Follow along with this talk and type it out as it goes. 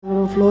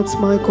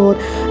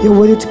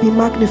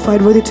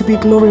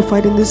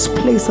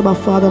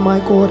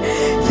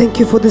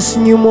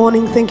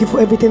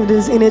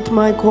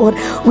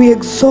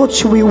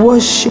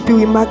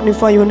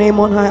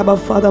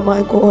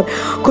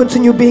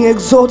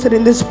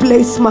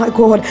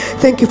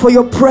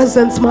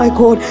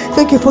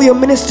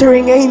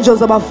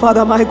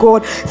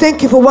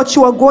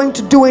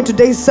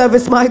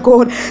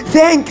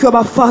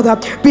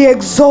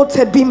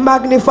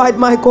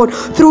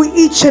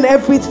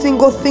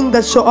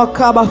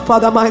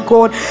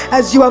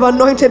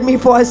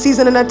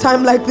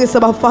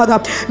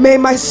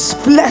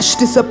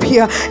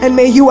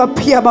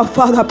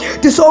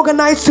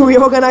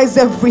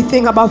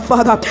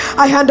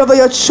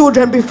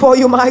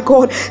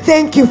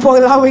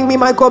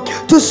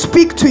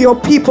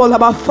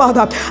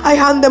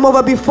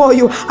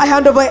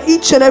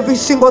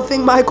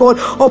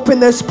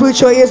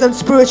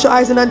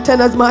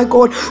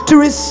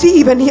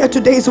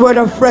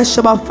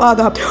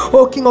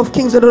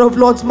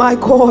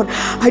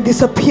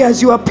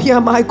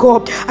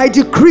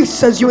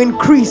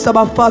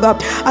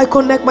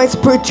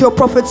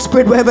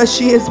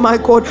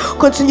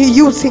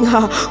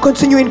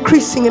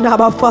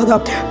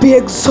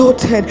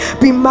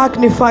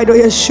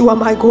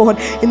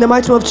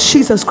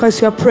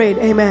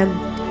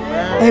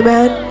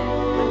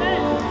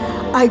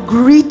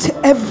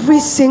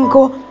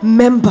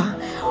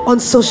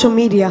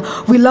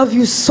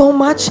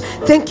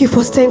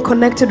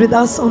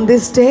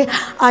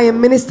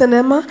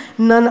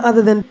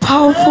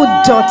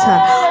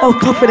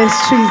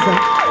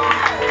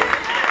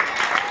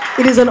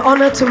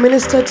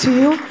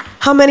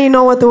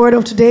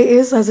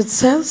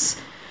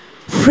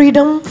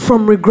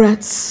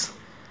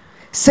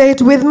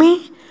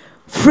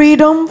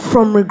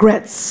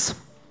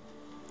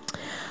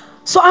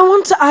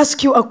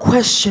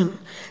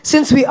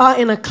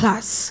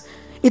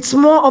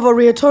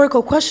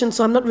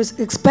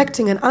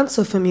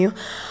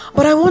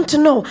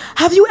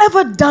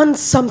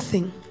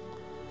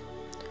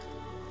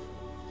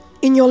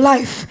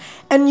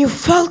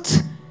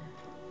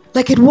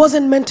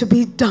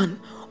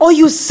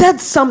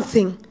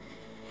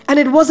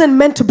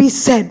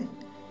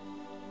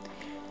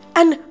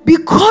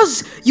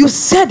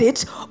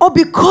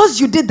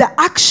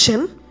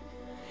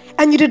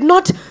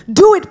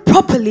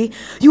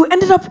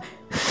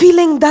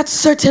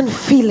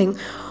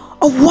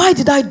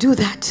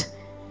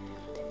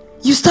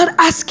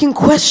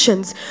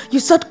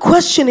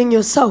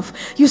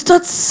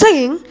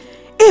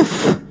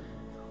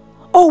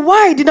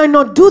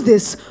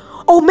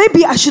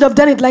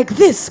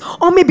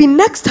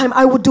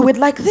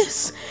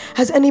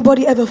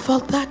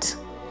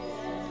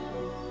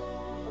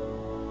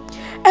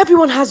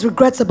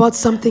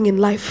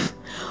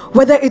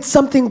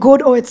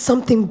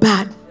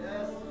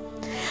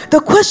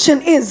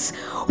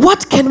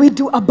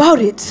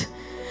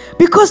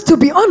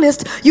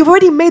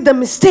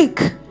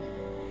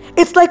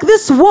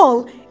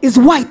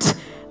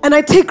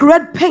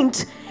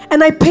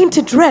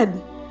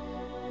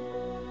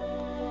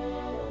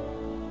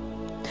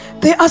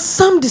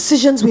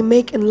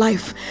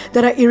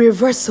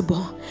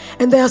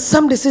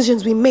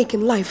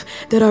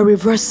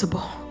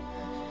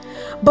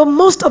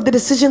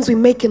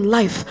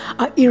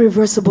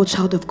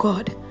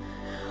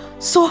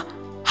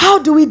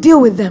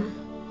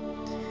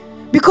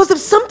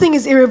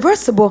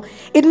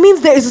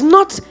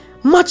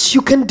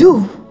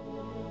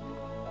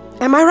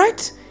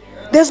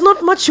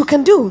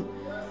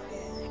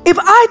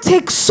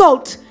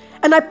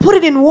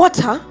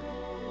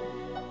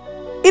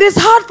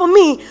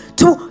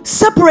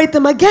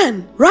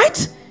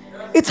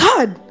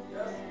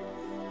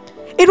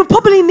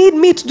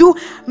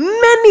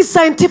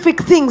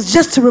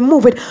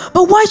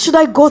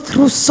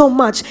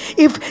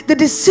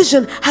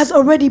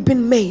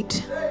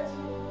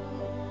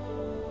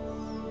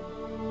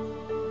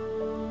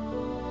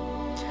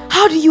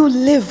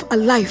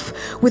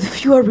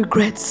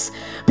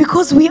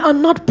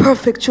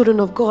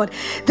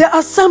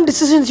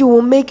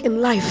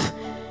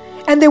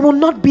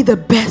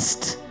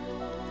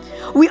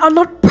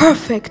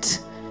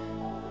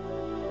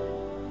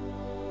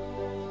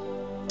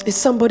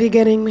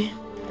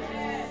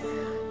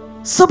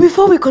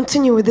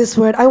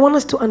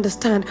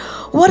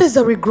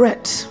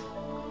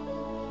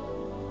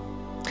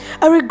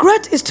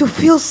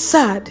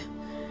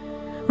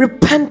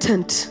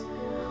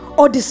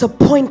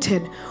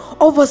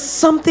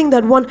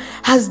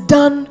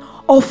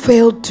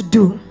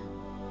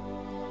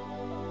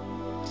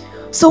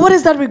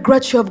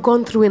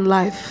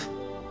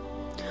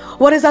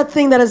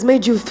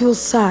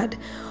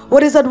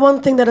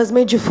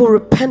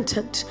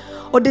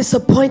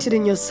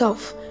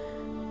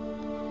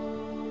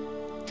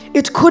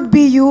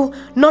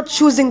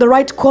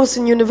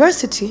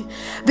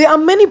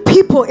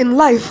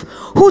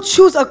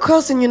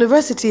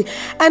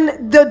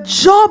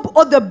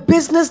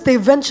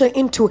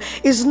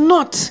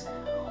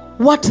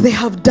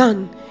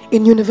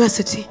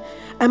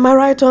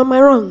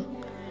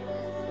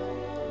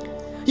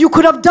You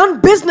could have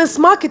done business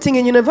marketing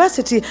in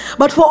university,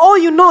 but for all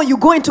you know, you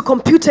go into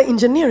computer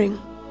engineering.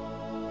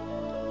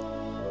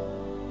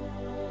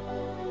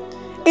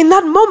 In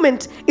that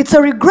moment, it's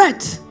a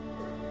regret.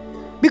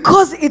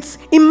 Because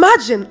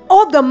imagine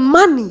all the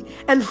money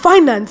and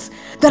finance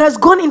that has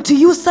gone into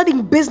you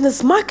studying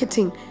business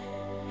marketing,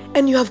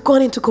 and you have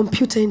gone into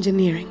computer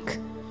engineering.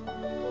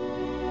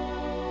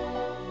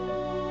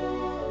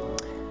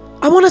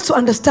 I want us to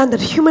understand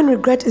that human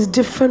regret is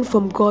different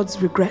from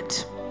God's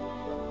regret.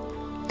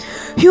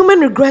 Human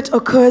regret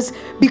occurs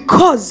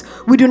because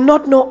we do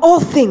not know all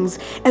things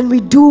and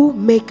we do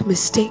make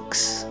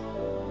mistakes.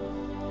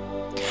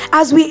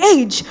 As we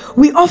age,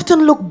 we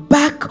often look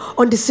back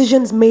on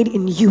decisions made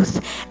in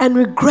youth and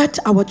regret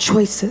our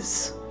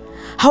choices.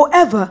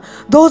 However,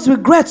 those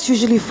regrets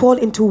usually fall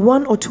into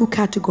one or two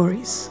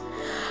categories.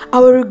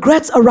 Our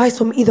regrets arise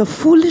from either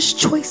foolish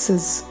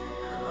choices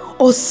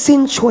or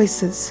sin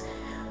choices,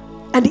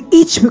 and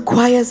each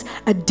requires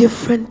a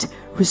different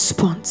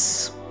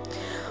response.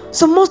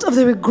 So most of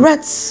the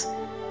regrets,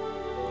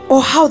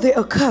 or how they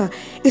occur,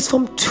 is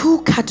from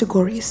two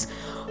categories: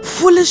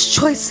 foolish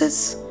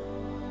choices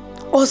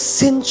or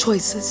sin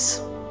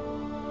choices.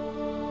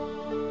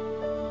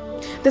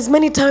 There's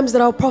many times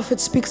that our prophet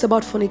speaks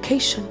about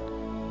fornication.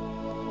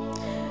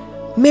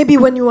 Maybe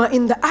when you are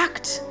in the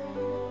act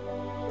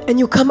and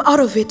you come out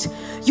of it,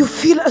 you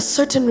feel a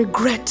certain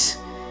regret.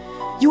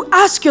 You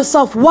ask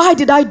yourself, why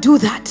did I do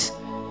that?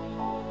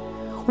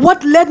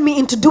 What led me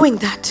into doing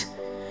that?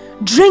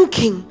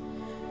 Drinking.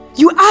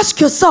 You ask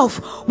yourself,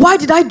 why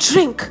did I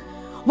drink?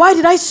 Why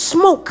did I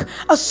smoke?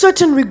 A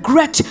certain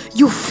regret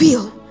you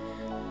feel.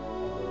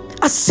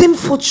 A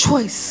sinful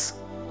choice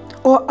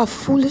or a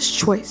foolish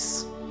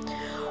choice.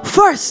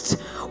 First,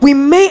 we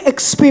may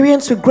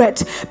experience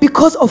regret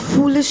because of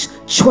foolish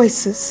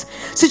choices.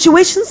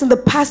 Situations in the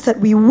past that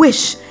we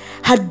wish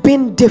had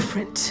been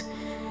different.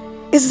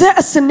 Is there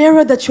a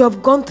scenario that you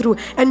have gone through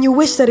and you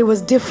wish that it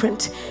was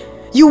different?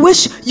 You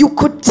wish you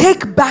could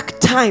take back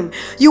time.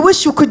 You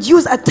wish you could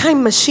use a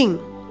time machine.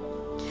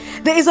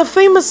 There is a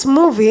famous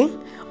movie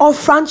or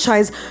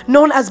franchise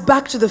known as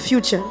Back to the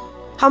Future.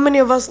 How many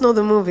of us know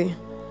the movie?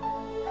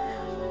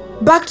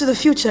 Back to the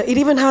Future. It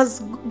even has,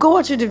 go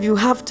watch it if you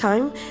have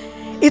time.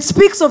 It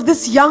speaks of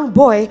this young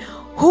boy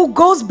who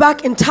goes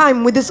back in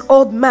time with this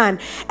old man,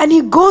 and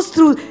he goes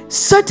through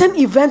certain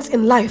events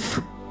in life.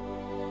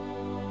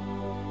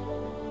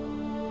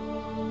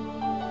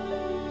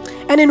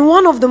 And in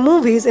one of the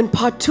movies, in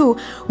part 2,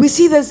 we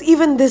see there's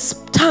even this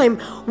time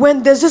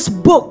when there's this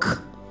book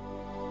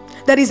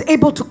that he's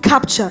able to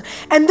capture.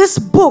 And this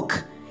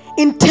book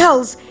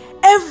entails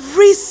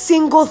every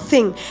single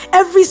thing,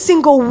 every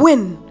single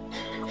win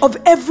of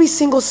every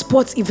single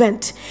sports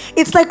event.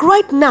 It's like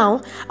right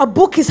now, a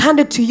book is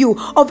handed to you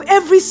of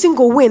every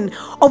single win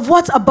of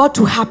what's about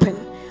to happen.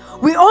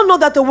 We all know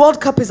that the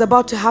World Cup is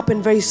about to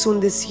happen very soon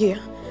this year.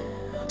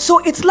 So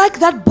it's like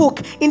that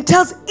book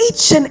entails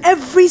each and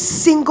every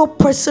single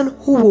person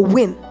who will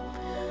win.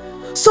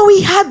 So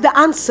he had the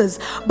answers,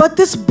 but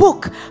this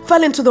book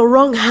fell into the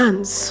wrong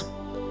hands.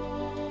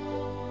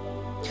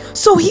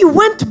 So he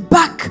went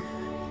back.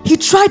 He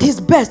tried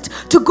his best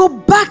to go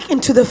back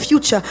into the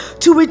future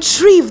to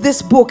retrieve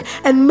this book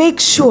and make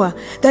sure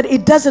that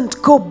it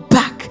doesn't go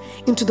back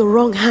into the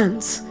wrong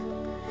hands.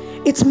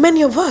 It's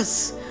many of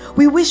us.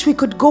 We wish we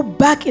could go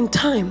back in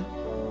time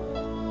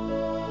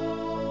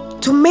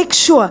to make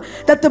sure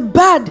that the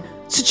bad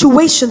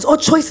situations or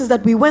choices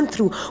that we went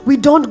through, we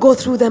don't go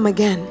through them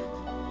again.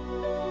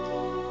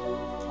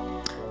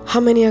 How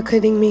many are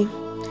getting me?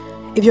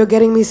 If you're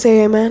getting me,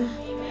 say amen.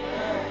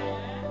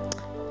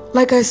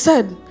 Like I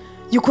said,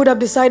 you could have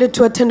decided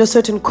to attend a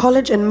certain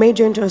college and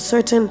major into a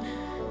certain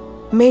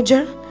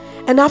major,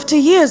 and after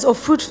years of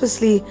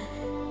fruitlessly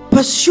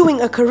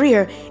pursuing a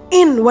career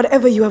in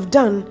whatever you have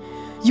done,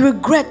 you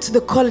regret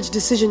the college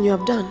decision you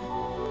have done.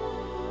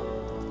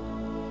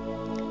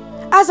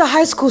 As a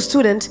high school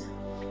student,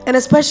 and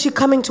especially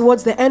coming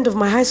towards the end of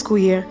my high school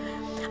year,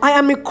 I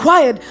am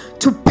required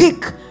to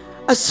pick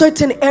a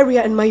certain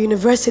area in my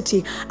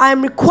university. I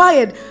am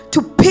required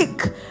to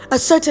pick a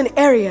certain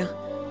area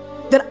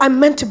that I'm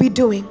meant to be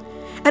doing.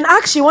 And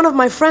actually, one of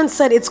my friends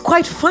said it's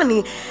quite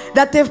funny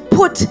that they've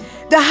put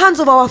the hands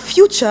of our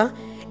future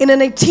in an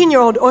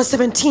 18-year-old or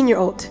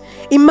 17-year-old.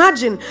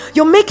 Imagine,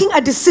 you're making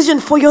a decision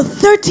for your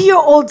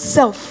 30-year-old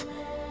self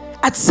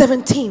at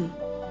 17.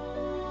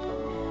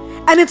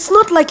 And it's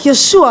not like you're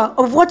sure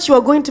of what you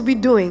are going to be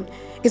doing.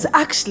 It's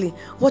actually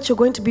what you're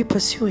going to be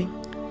pursuing.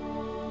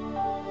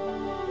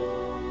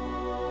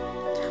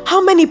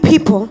 How many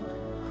people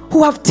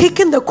who have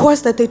taken the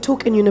course that they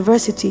took in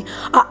university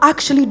are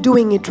actually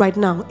doing it right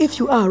now? If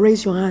you are,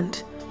 raise your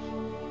hand.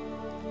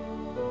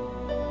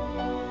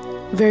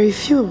 Very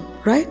few,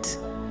 right?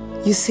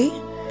 You see?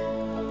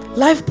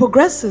 Life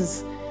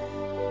progresses.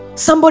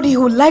 Somebody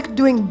who liked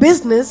doing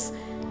business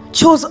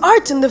chose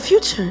art in the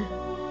future.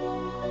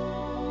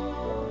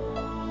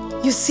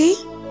 You see?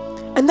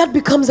 And that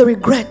becomes a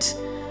regret.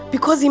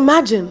 Because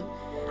imagine,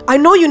 I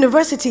know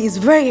university is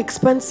very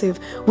expensive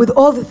with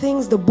all the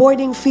things, the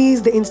boarding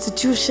fees, the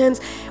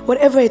institutions,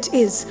 whatever it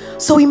is.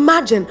 So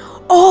imagine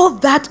all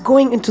that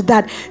going into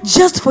that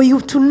just for you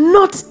to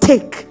not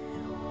take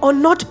or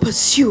not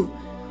pursue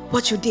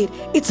what you did.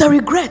 It's a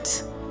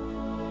regret.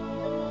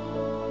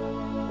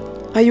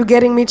 Are you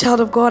getting me, child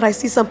of God? I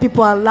see some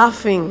people are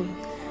laughing.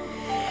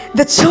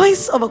 The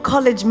choice of a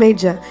college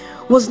major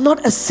was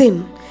not a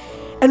sin.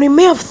 And we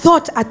may have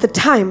thought at the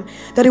time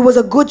that it was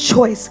a good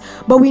choice,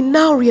 but we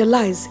now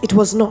realize it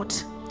was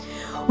not.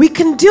 We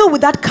can deal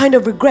with that kind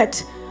of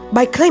regret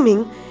by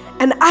claiming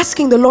and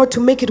asking the Lord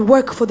to make it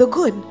work for the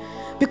good,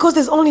 because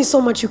there's only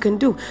so much you can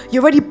do.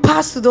 You already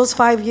passed through those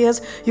 5 years,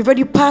 you've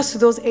already passed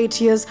through those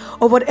 8 years,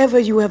 or whatever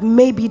you have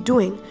may be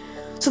doing.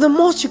 So the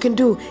most you can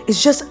do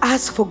is just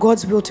ask for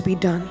God's will to be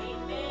done.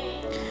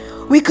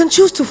 We can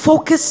choose to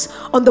focus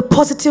on the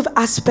positive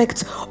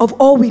aspects of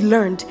all we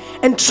learned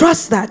and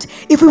trust that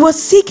if we were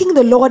seeking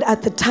the Lord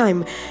at the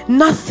time,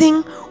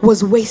 nothing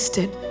was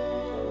wasted.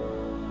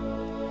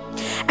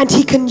 And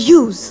He can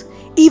use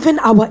even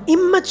our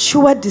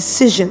immature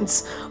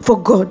decisions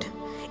for good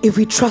if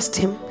we trust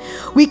Him.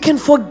 We can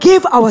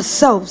forgive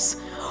ourselves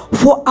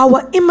for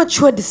our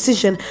immature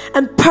decision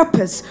and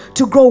purpose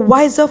to grow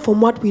wiser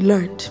from what we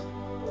learned.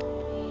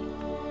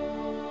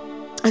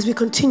 As we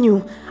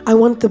continue, I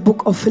want the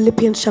book of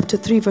Philippians chapter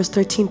 3 verse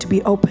 13 to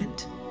be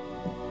opened.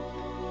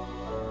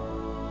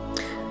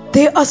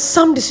 There are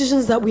some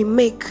decisions that we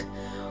make,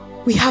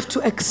 we have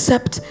to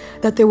accept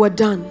that they were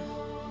done.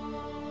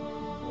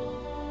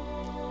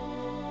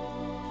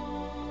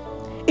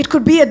 It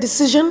could be a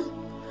decision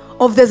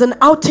of there's an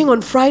outing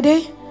on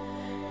Friday,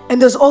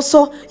 and there's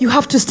also you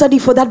have to study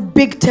for that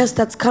big test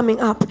that's coming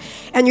up,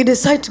 and you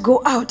decide to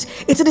go out.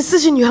 It's a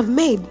decision you have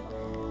made.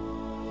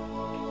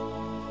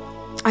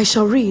 I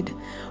shall read.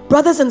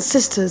 Brothers and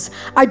sisters,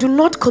 I do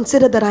not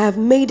consider that I have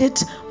made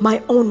it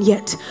my own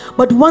yet,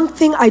 but one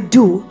thing I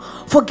do,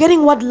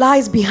 forgetting what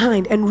lies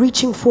behind and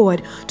reaching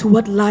forward to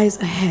what lies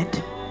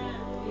ahead.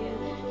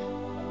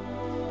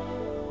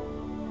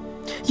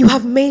 You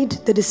have made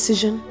the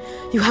decision.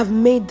 You have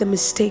made the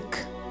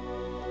mistake.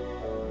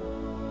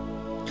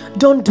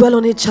 Don't dwell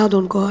on it, child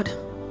of God.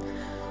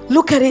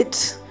 Look at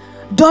it.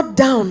 Jot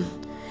down.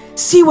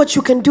 See what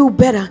you can do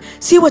better.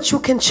 See what you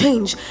can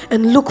change,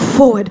 and look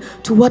forward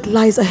to what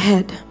lies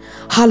ahead.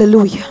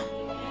 Hallelujah.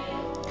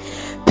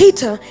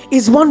 Peter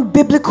is one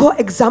biblical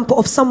example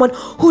of someone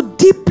who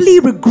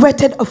deeply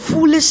regretted a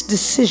foolish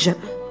decision.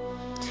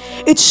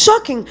 It's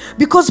shocking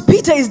because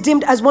Peter is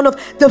deemed as one of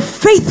the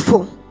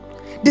faithful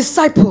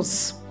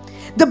disciples,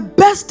 the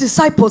best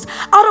disciples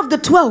out of the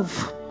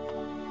 12.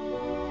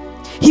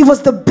 He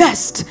was the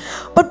best,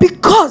 but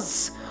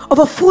because of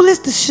a foolish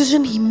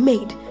decision he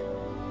made,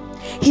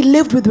 he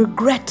lived with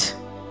regret.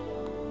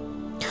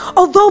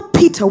 Although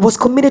Peter was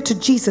committed to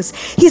Jesus,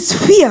 his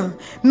fear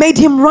made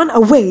him run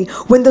away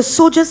when the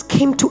soldiers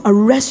came to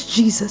arrest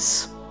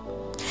Jesus,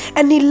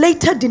 and he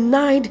later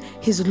denied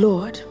his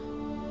Lord.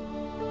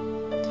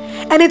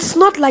 And it's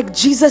not like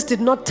Jesus did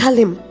not tell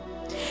him.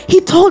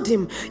 He told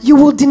him, you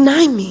will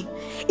deny me.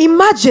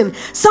 Imagine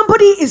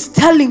somebody is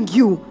telling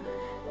you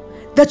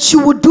that you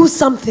will do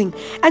something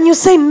and you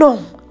say,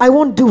 no, I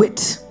won't do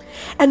it.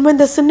 And when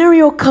the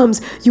scenario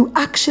comes, you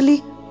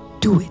actually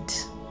do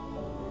it.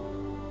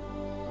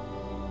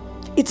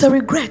 It's a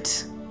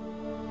regret.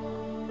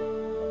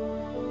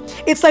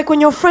 It's like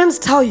when your friends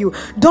tell you,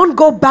 don't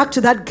go back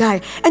to that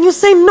guy. And you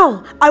say,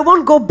 no, I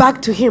won't go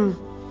back to him.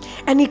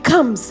 And he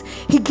comes,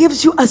 he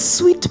gives you a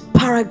sweet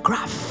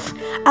paragraph,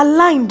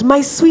 aligned,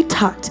 my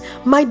sweetheart,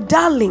 my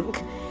darling.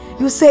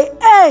 You say,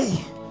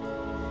 hey,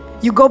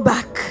 you go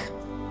back.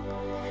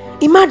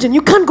 Imagine,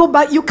 you can't go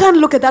back. You can't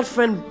look at that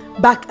friend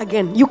back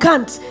again. You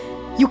can't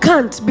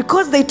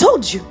because they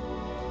told you.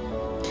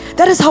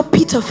 That is how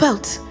Peter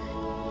felt.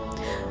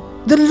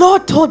 The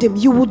Lord told him,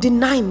 you will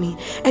deny me.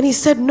 And he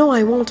said, no,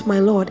 I won't, my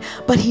Lord.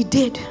 But he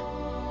did.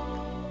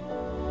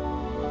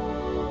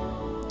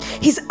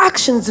 His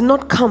actions did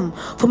not come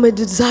from a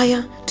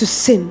desire to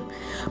sin,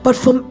 but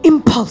from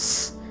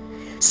impulse,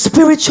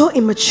 spiritual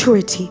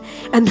immaturity,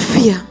 and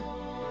fear.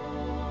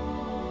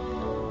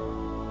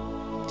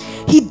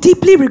 He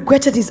deeply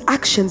regretted his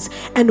actions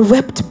and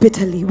wept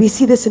bitterly. We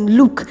see this in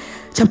Luke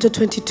chapter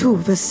 22,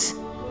 verse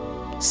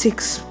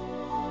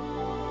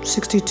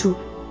 62.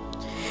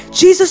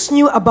 Jesus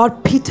knew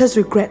about Peter's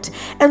regret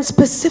and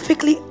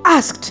specifically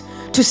asked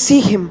to see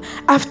him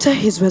after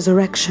his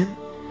resurrection.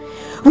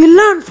 We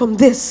learn from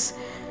this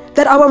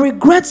that our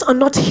regrets are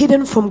not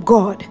hidden from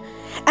God,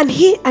 and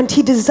He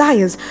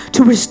desires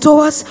to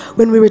restore us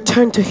when we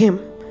return to Him.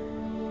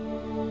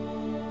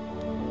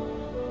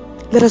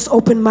 Let us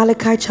open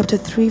Malachi chapter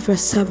 3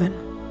 verse 7.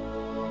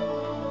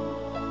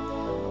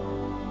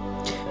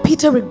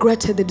 Peter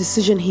regretted the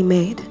decision he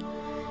made.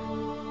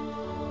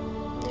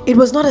 It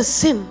was not a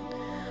sin,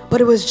 but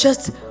it was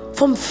just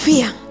from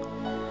fear.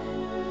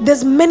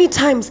 There's many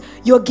times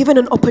you're given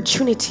an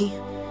opportunity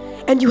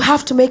and you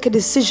have to make a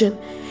decision,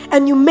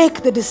 and you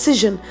make the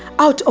decision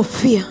out of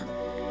fear,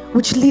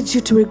 which leads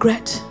you to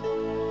regret.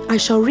 I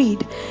shall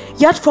read.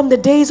 Yet from the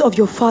days of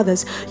your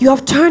fathers, you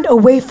have turned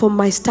away from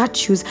my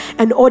statutes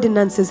and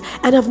ordinances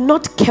and have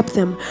not kept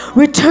them.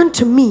 Return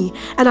to me,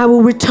 and I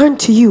will return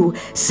to you,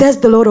 says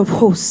the Lord of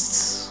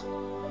hosts.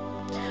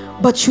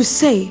 But you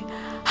say,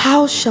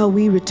 how shall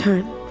we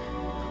return?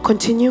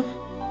 Continue.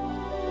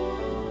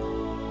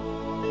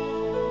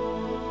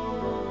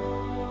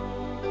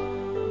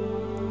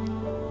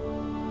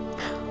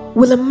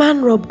 Will a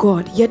man rob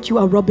God? Yet you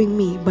are robbing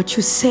me. But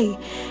you say,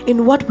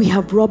 in what we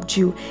have robbed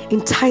you,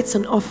 in tithes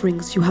and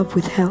offerings you have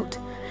withheld.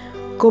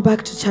 Go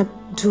back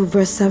to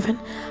verse 7.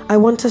 I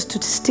want us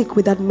to stick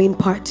with that main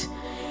part.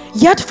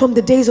 Yet from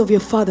the days of your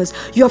fathers,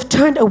 you have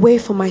turned away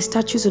from my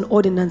statutes and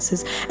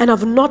ordinances and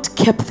have not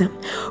kept them.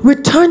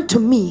 Return to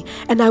me,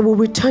 and I will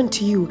return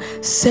to you,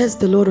 says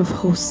the Lord of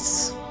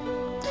hosts.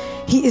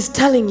 He is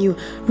telling you,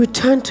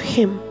 return to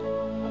him.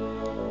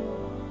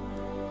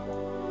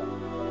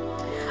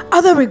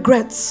 Other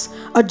regrets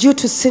are due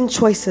to sin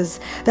choices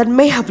that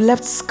may have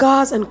left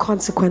scars and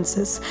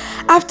consequences.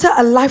 After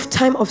a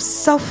lifetime of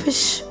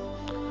selfish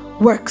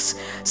works,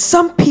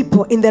 some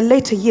people in their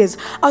later years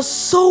are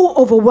so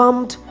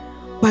overwhelmed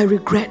by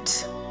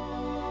regret,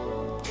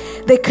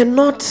 they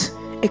cannot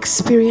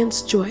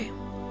experience joy.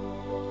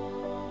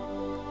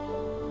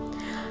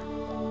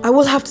 I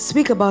will have to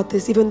speak about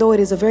this, even though it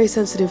is a very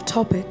sensitive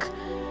topic.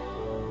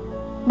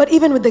 But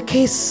even with the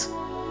case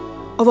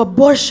of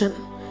abortion,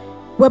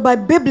 whereby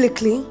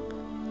biblically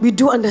we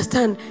do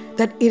understand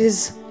that it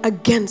is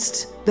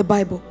against the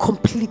Bible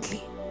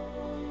completely.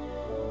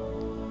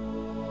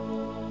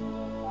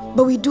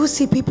 But we do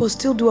see people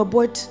still do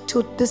abort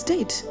to this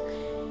date.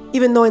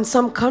 Even though in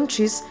some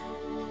countries,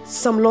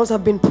 some laws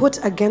have been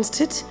put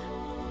against it.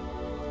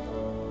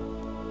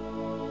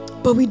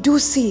 But we do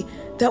see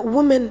that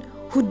women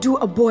who do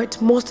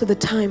abort most of the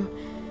time,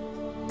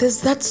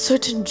 there's that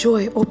certain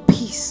joy or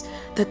peace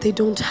that they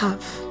don't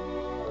have.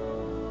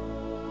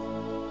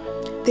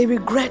 They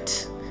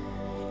regret.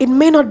 It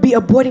may not be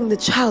aborting the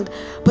child,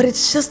 but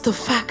it's just the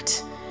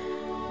fact.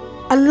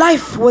 A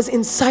life was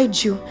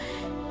inside you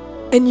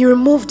and you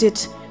removed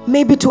it,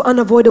 maybe to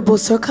unavoidable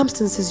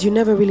circumstances, you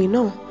never really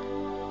know.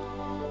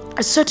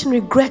 A certain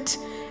regret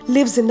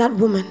lives in that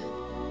woman.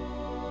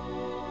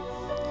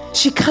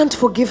 She can't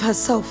forgive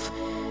herself.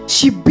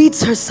 She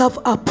beats herself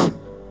up.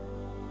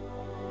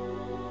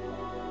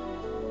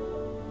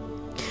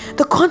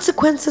 The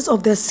consequences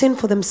of their sin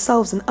for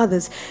themselves and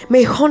others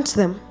may haunt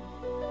them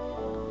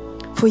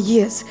for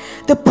years.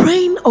 The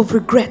pain of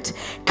regret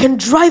can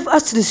drive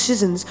us to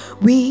decisions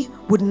we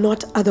would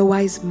not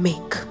otherwise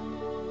make.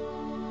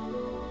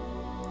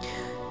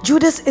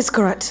 Judas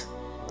Iscariot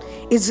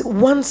is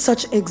one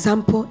such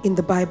example in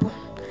the Bible.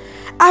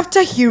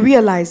 After he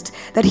realized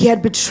that he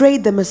had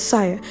betrayed the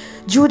Messiah,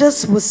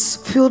 Judas was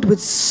filled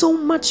with so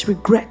much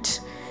regret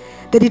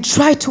that he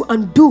tried to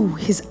undo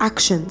his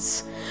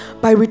actions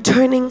by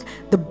returning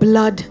the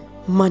blood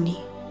money.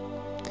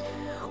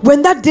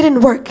 When that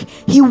didn't work,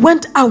 he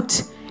went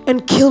out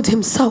and killed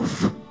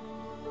himself.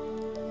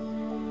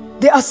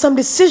 There are some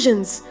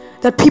decisions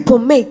that people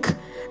make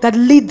that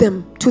lead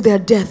them to their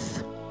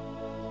death.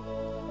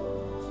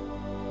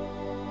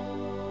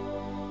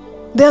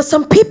 There are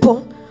some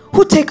people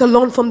who take a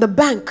loan from the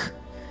bank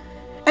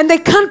and they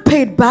can't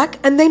pay it back,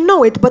 and they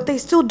know it, but they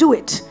still do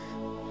it.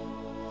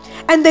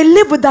 And they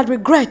live with that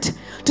regret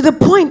to the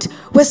point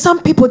where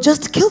some people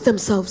just kill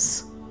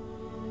themselves.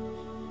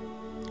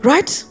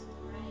 Right?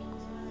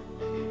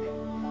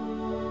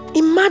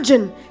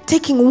 Imagine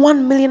taking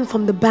 1 million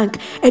from the bank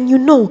and you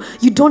know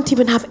you don't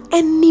even have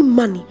any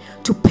money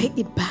to pay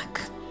it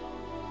back.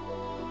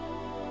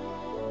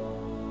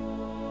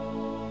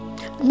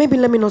 Maybe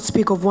let me not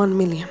speak of 1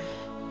 million.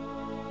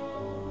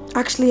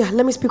 Actually,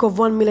 let me speak of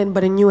 1 million,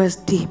 but in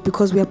USD,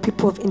 because we are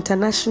people of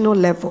international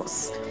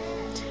levels.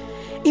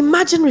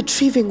 Imagine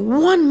retrieving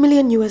 1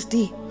 million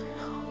USD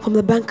from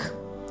the bank,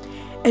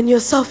 and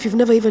yourself, you've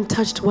never even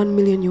touched 1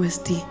 million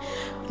USD,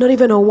 not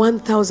even a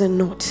 1,000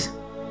 note.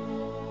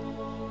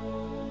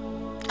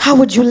 How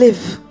would you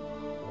live?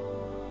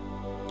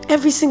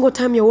 Every single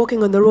time you're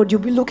walking on the road,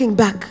 you'll be looking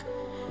back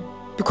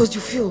because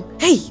you feel,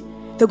 hey,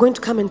 they're going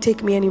to come and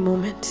take me any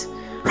moment,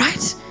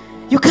 right?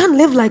 You can't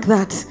live like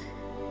that.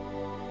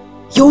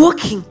 You're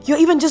walking, you're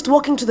even just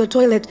walking to the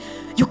toilet.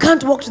 You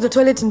can't walk to the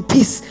toilet in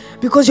peace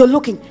because you're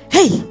looking,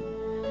 hey,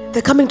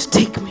 they're coming to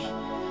take me.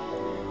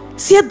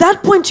 See, at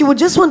that point, you would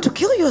just want to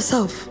kill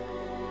yourself.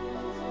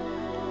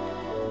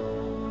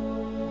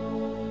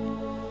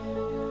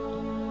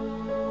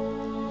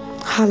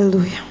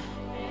 Hallelujah.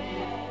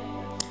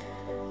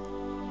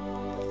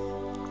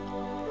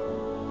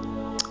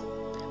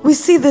 We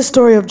see this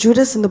story of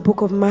Judas in the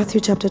book of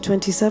Matthew chapter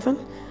 27,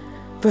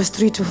 verse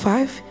 3 to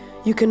 5.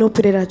 You can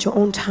open it at your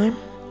own time.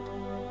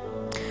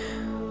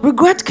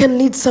 Regret can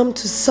lead some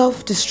to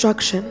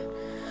self-destruction,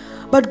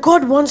 but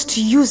God wants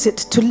to use it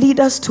to lead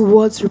us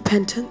towards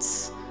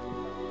repentance.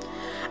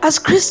 As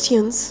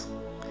Christians,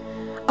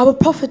 our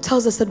prophet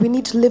tells us that we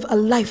need to live a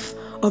life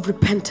of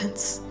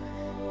repentance.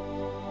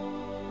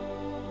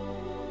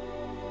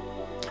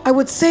 I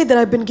would say that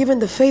I've been given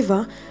the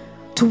favor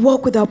to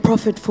walk with our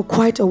prophet for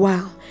quite a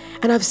while,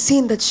 and I've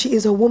seen that she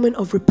is a woman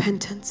of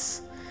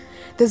repentance.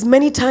 There's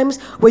many times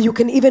where you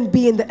can even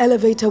be in the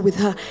elevator with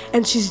her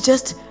and she's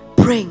just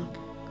praying.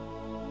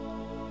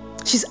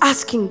 She's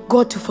asking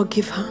God to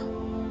forgive her.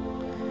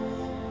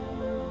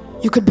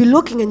 You could be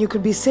looking and you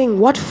could be saying,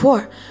 what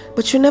for?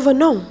 But you never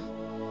know.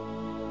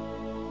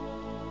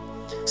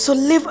 So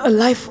live a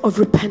life of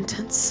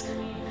repentance.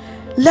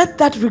 Let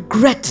that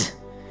regret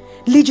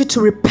lead you to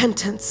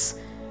repentance.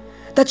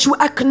 That you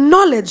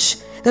acknowledge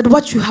that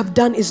what you have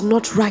done is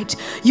not right.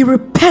 You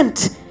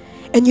repent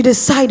and you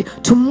decide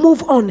to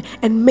move on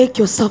and make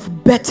yourself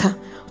better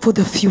for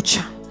the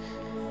future.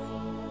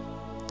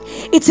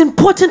 It's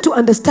important to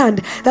understand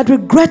that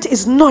regret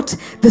is not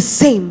the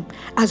same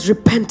as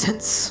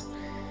repentance.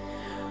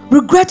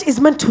 Regret is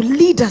meant to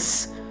lead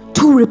us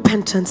to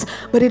repentance,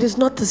 but it is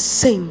not the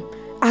same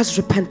as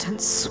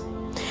repentance.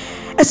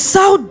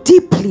 Esau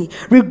deeply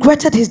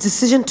regretted his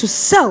decision to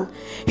sell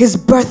his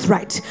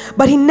birthright,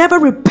 but he never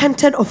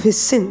repented of his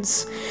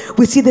sins.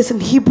 We see this in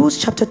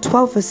Hebrews chapter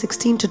 12 verse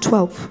 16 to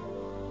 12.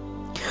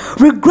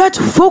 Regret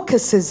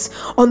focuses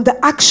on the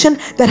action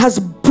that has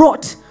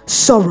brought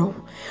sorrow.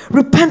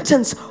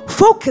 Repentance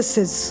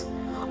focuses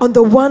on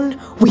the one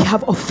we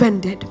have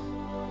offended.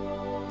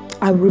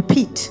 I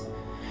repeat.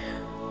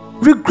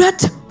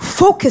 Regret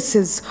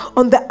focuses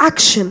on the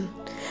action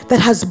that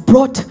has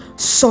brought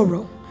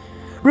sorrow.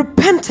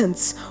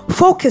 Repentance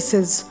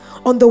focuses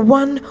on the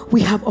one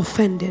we have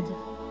offended.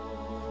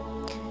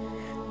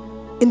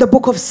 In the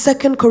book of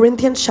 2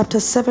 Corinthians chapter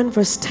 7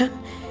 verse 10,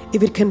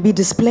 if it can be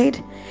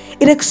displayed,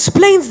 it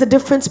explains the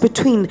difference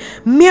between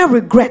mere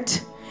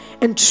regret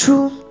and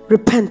true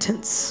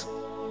repentance.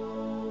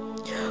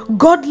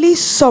 Godly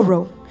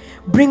sorrow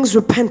brings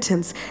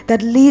repentance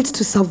that leads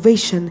to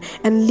salvation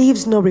and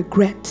leaves no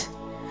regret.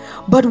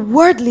 But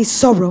worldly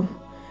sorrow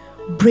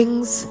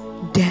brings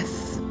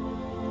death.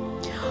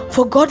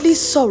 For godly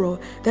sorrow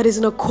that is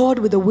in accord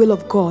with the will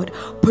of God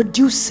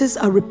produces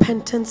a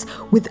repentance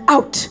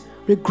without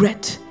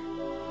regret,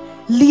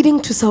 leading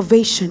to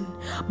salvation.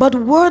 But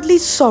worldly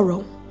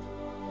sorrow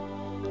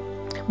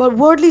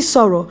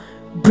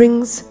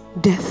brings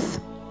death.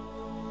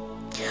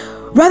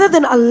 Rather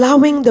than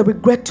allowing the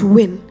regret to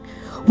win,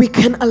 we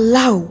can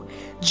allow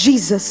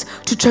Jesus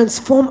to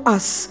transform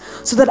us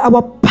so that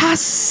our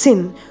past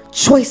sin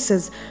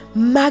choices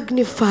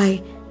magnify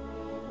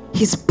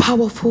his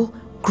powerful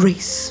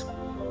grace.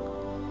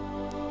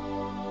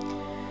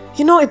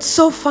 You know, it's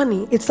so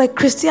funny. It's like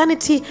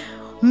Christianity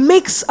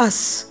makes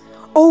us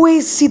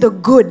always see the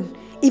good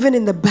even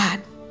in the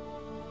bad.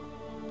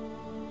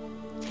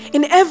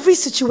 In every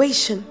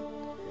situation,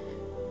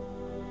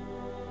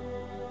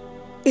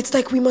 it's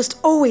like we must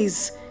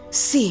always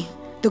see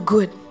the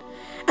good.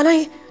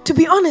 And to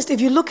be honest,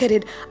 if you look at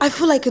it, I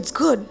feel like it's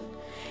good.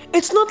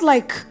 It's not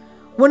like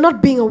we're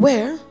not being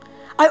aware.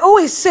 I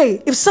always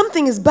say, if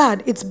something is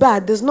bad, it's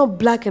bad. There's no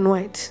black and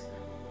white.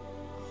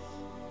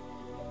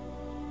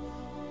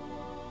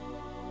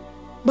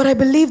 But I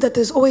believe that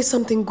there's always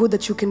something good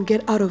that you can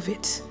get out of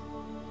it.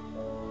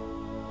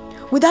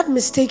 With that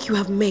mistake you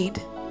have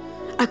made,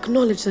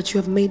 acknowledge that you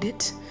have made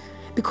it,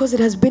 because it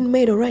has been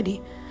made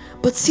already.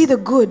 But see the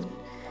good.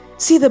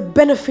 See the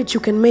benefit you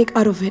can make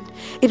out of it.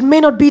 It may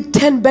not be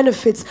 10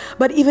 benefits,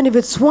 but even if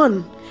it's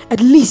one,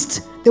 at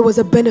least there was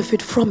a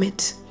benefit from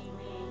it.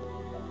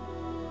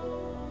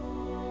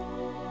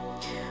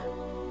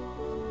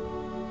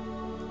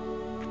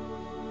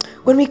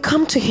 When we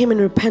come to him in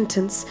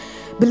repentance,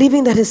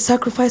 believing that his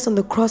sacrifice on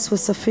the cross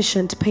was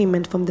sufficient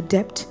payment from the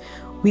debt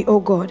we owe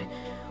God,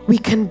 we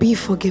can be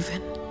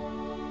forgiven.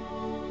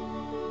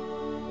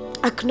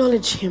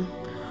 Acknowledge him.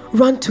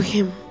 Run to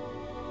him.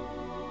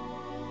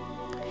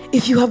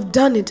 If you have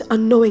done it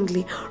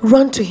unknowingly,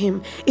 run to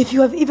him. If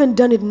you have even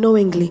done it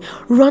knowingly,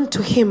 run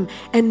to him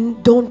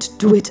and don't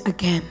do it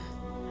again.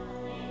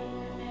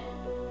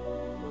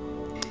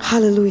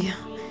 Hallelujah.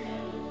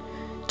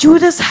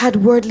 Judas had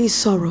worldly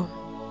sorrow,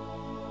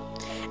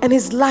 and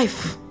his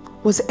life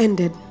was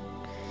ended.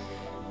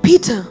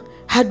 Peter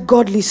had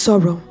godly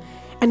sorrow,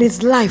 and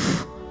his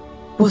life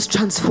was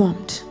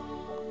transformed.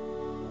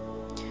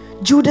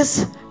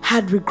 Judas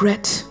had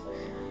regret.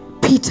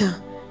 Peter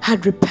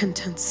had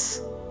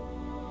repentance.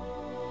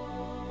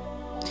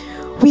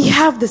 We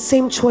have the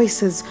same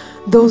choices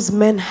those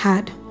men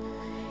had.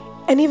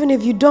 And even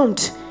if you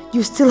don't,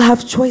 you still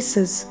have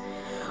choices.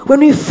 When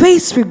we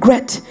face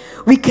regret,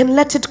 we can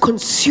let it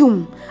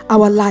consume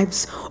our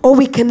lives, or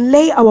we can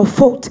lay our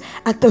fault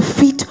at the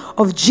feet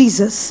of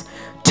Jesus,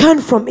 turn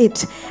from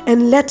it,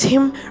 and let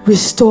him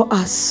restore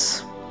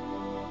us.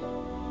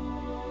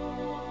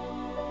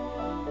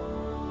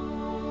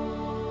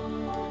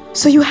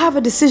 So you have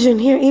a decision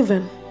here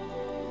even.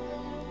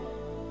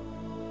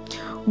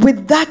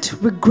 With that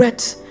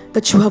regret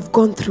that you have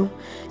gone through,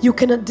 you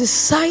can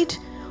decide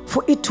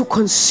for it to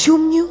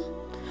consume you,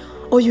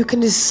 or you can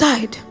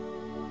decide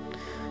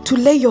to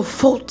lay your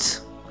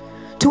fault,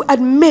 to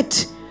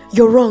admit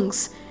your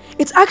wrongs.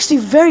 It's actually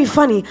very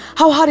funny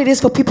how hard it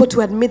is for people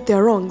to admit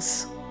their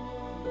wrongs.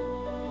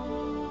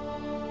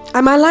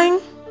 Am I lying?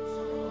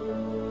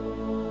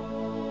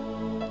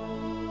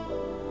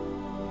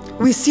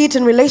 We see it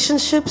in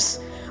relationships.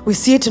 We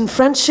see it in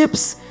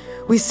friendships.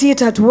 We see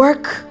it at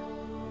work.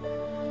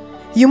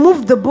 You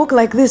move the book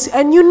like this,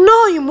 and you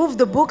know you moved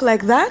the book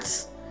like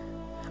that,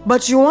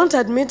 but you won't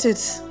admit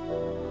it.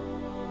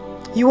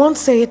 You won't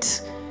say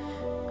it.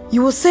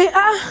 You will say,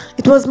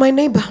 it was my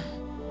neighbor.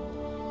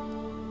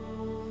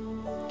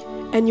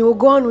 And you will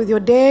go on with your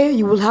day.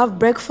 You will have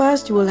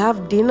breakfast, you will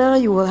have dinner,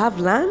 you will have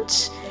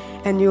lunch,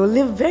 and you will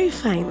live very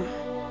fine.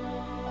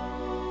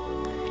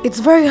 It's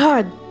very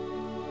hard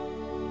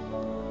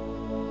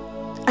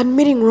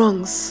admitting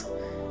wrongs.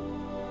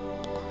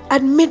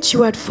 Admit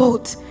you are at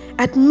fault.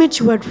 Admit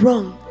you are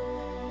wrong.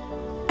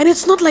 And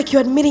it's not like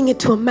you're admitting it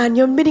to a man,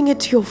 you're admitting it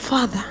to your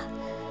Father.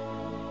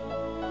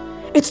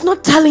 It's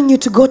not telling you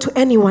to go to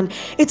anyone.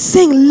 It's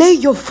saying lay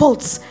your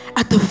faults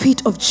at the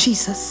feet of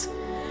Jesus.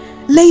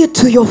 Lay it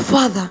to your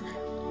Father.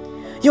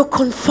 Your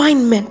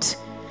confinement,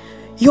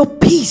 your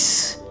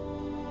peace.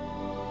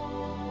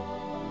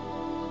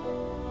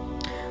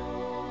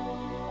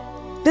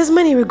 There's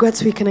many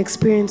regrets we can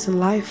experience in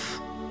life.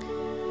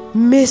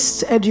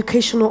 Missed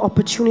educational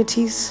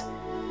opportunities,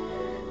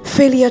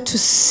 failure to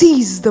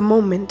seize the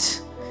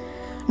moment,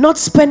 not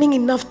spending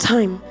enough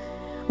time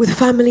with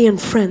family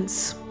and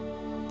friends.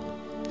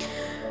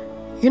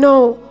 You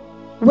know,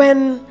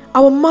 when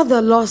our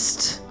mother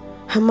lost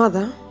her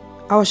mother,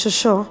 our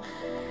Shosho,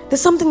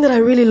 there's something that I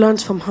really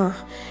learned from her.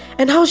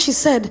 And how she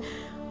said,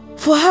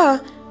 for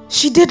her,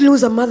 she did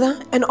lose a mother,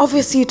 and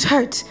obviously it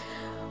hurt.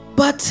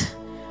 But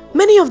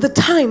many of the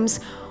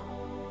times,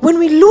 when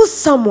we lose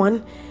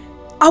someone,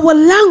 our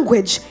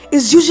language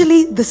is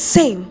usually the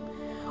same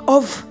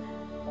of,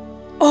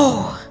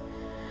 oh,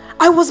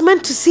 I was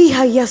meant to see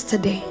her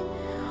yesterday.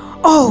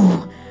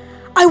 Oh,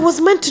 I was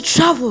meant to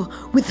travel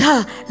with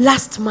her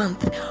last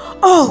month.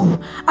 Oh,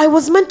 I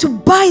was meant to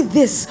buy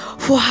this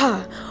for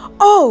her.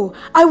 Oh,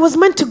 I was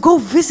meant to go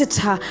visit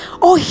her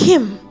or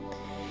him.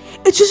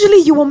 It's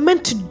usually you were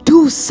meant to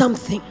do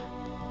something.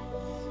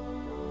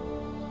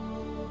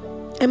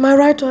 Am I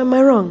right or am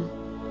I wrong?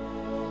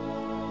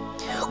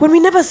 When we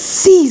never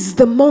seize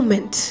the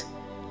moment.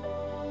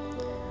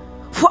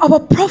 For our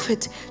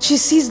prophet, she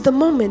seized the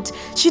moment.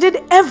 She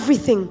did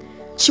everything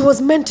she was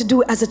meant to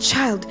do as a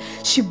child.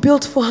 She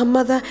built for her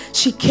mother.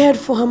 She cared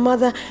for her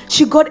mother.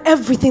 She got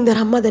everything that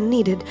her mother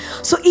needed.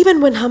 So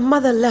even when her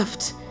mother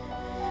left,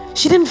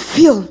 she didn't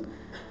feel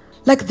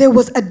like there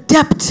was a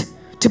debt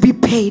to be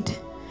paid.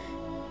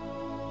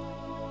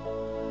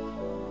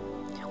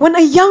 When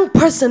a young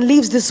person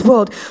leaves this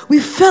world, we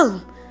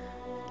feel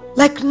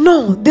like,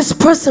 no, this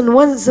person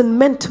wasn't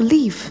meant to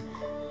leave.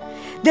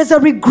 There's a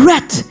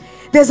regret.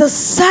 There's a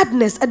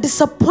sadness, a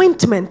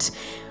disappointment.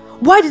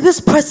 Why did this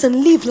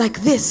person leave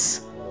like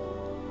this?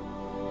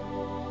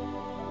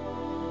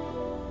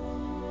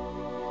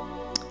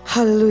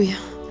 Hallelujah.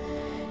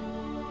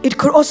 It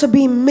could also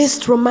be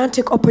missed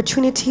romantic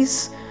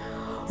opportunities,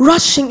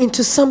 rushing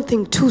into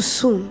something too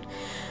soon.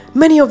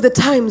 Many of the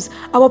times,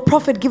 our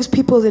prophet gives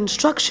people the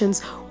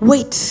instructions,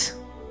 wait.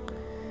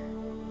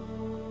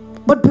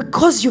 But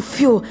because you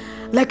feel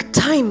like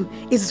time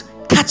is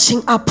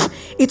catching up,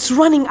 it's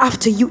running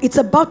after you, it's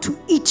about to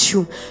eat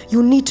you,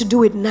 you need to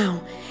do it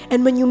now.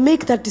 And when you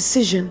make that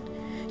decision,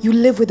 you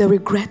live with a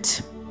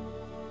regret.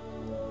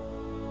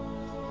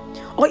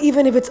 Or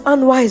even if it's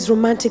unwise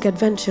romantic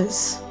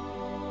adventures.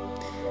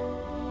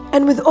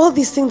 And with all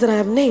these things that I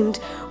have named,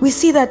 we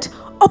see that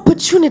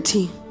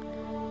opportunity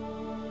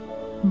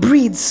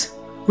breeds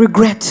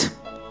regret.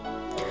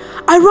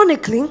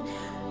 Ironically,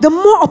 the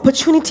more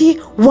opportunity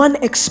one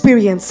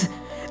experiences,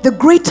 the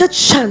greater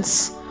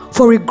chance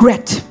for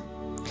regret.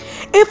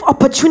 If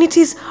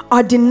opportunities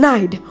are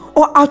denied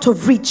or out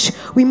of reach,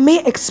 we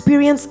may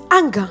experience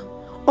anger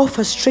or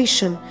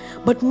frustration,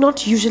 but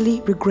not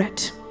usually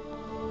regret.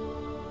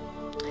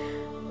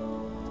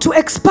 To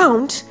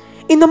expound,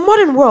 in the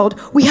modern world,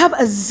 we have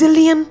a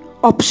zillion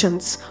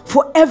options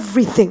for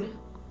everything.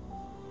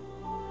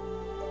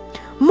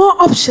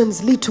 More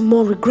options lead to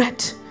more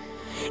regret.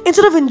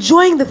 Instead of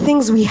enjoying the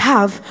things we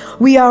have,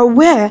 we are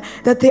aware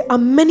that there are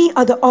many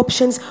other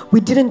options we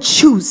didn't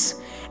choose,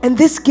 and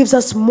this gives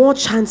us more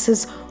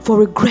chances for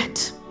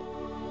regret.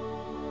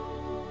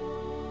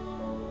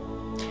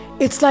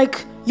 It's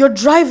like you're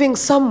driving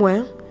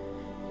somewhere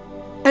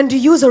and you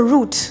use a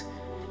route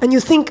and you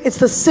think it's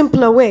the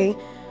simpler way,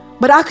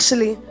 but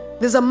actually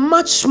there's a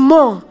much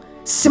more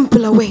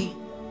simpler way.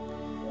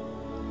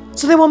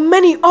 So there were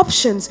many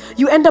options.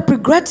 You end up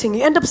regretting.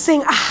 You end up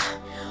saying,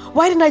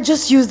 why didn't I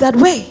just use that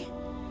way?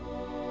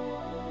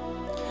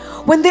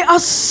 When there are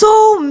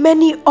so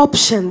many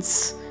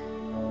options,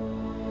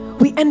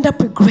 we end up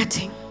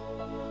regretting.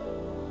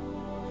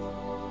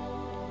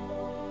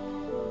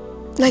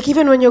 Like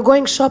even when you're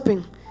going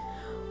shopping,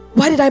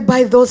 why did I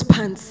buy those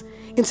pants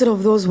instead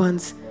of those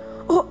ones?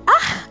 Oh,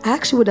 I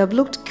actually would have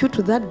looked cute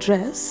with that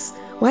dress.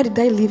 Why did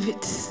I leave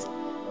it?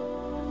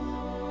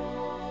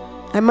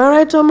 Am I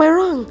right or am I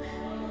wrong?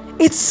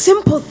 It's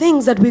simple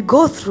things that we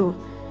go through.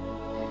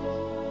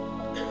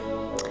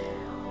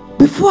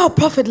 Before our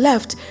prophet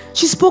left,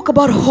 she spoke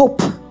about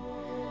hope.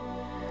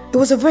 It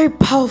was a very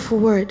powerful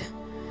word.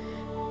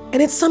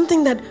 And it's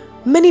something that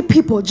many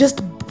people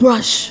just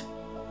brush.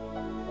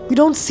 We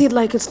don't see it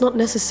like it's not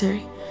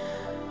necessary.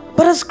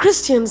 But as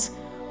Christians,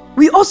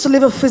 we also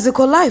live a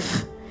physical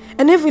life.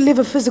 And if we live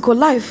a physical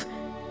life,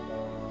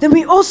 then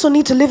we also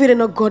need to live it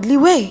in a godly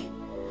way.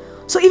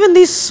 So even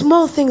these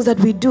small things that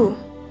we do,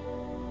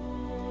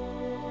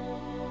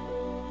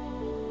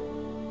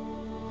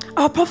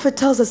 our prophet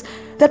tells us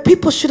that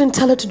people shouldn't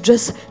tell her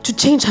to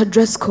change her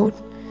dress code.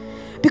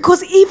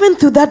 Because even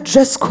through that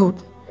dress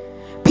code,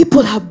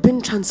 people have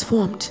been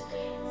transformed.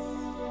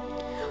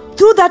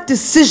 Through that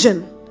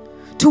decision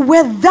to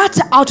wear that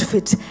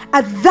outfit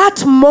at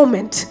that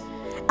moment,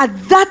 at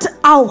that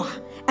hour,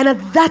 and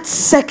at that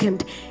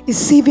second, is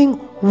saving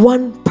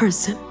one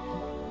person.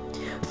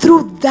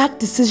 Through that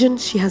decision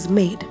she has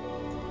made.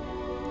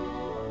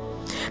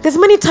 There's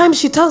many times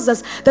she tells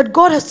us that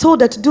God has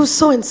told her to do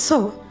so and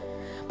so.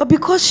 But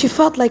because she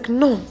felt like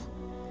no,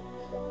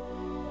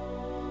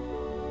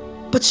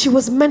 but she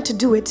was meant to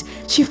do it,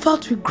 she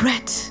felt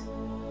regret.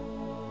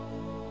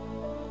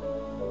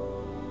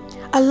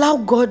 Allow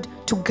God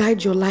to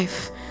guide your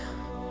life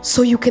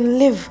so you can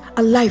live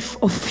a life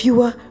of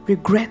fewer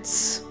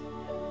regrets.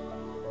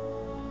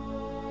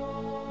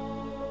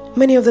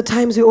 Many of the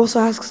times we also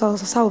ask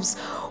ourselves,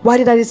 why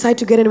did I decide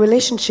to get in a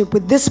relationship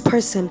with this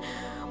person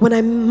when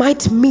I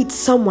might meet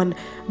someone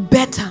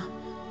better?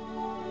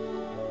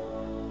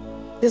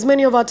 There's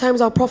many of our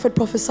times our prophet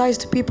prophesies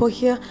to people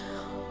here.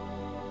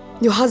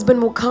 Your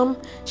husband will come.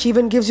 She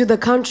even gives you the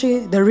country,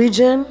 the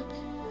region.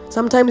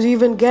 Sometimes you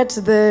even get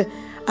the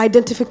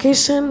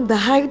identification, the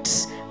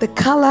height, the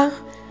color.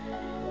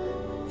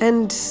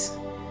 And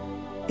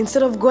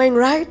instead of going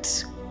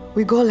right,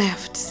 we go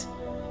left.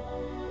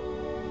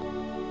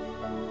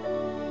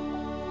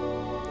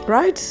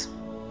 Right?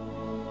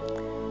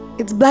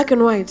 It's black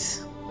and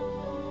white.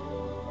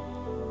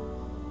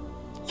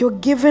 You're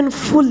given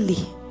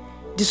fully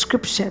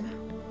description.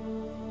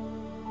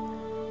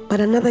 But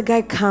another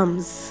guy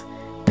comes,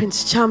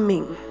 Prince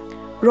Charming,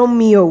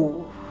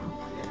 Romeo.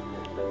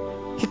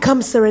 He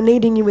comes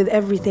serenading you with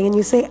everything, and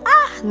you say,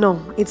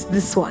 no, it's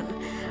this one,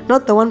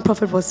 not the one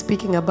prophet was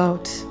speaking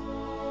about.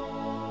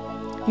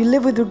 You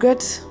live with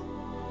regret.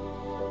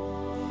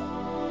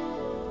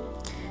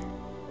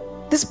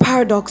 This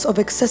paradox of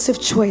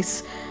excessive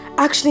choice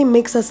actually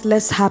makes us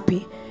less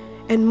happy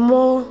and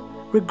more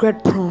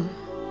regret prone.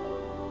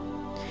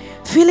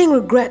 Feeling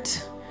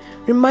regret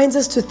reminds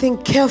us to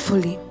think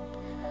carefully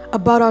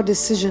about our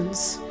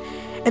decisions,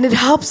 and it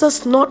helps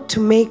us not to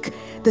make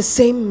the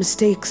same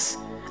mistakes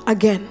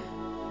again.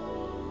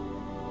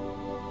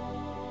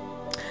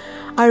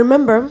 I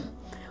remember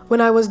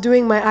when I was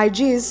doing my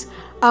IGs,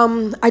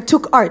 I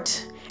took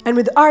art, and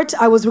with art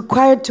I was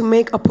required to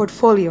make a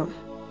portfolio.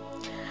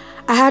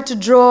 I had to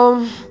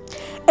draw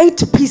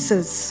 8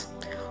 pieces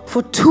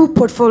for 2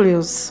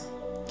 portfolios.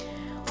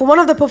 For one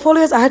of the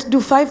portfolios I had to do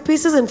 5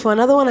 pieces, and for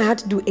another one I had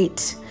to do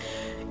 8.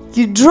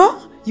 You draw,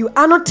 you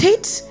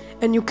annotate,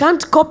 and you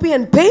can't copy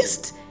and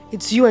paste.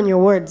 It's you and your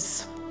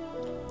words.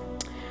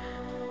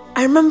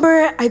 I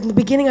remember in the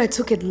beginning I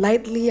took it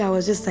lightly. I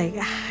was just like,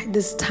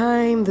 this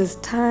time.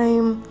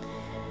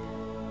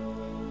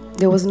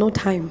 There was no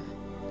time.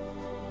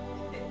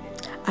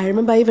 I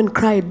remember I even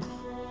cried.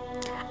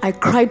 I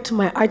cried to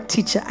my art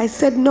teacher. I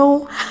said,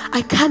 no,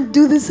 I can't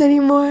do this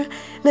anymore.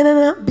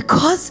 No.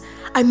 Because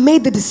I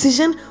made the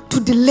decision to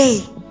delay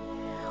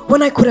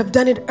when I could have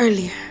done it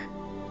earlier.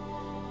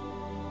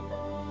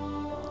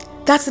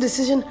 That's the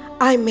decision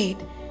I made.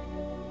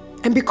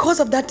 And because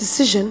of that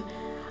decision,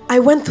 I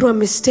went through a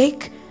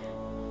mistake.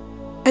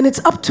 And it's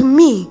up to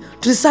me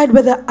to decide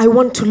whether I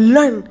want to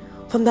learn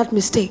from that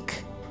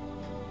mistake.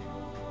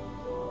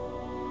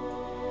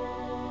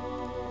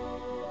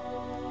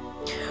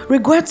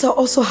 Regrets are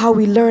also how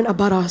we learn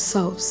about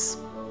ourselves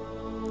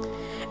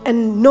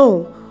and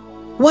know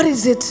what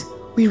is it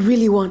we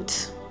really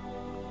want.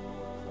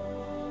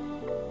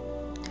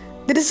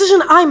 The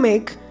decision I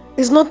make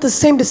is not the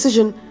same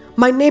decision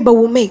my neighbor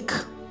will make.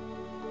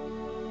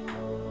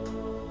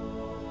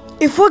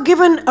 If we're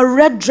given a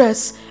red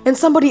dress and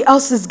somebody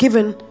else is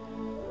given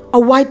a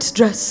white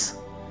dress,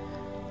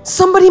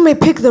 somebody may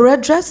pick the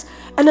red dress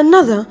and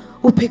another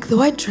will pick the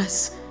white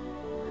dress.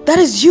 That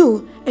is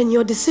you and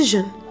your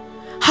decision.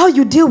 How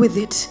you deal with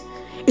it,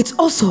 it's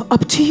also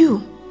up to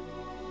you.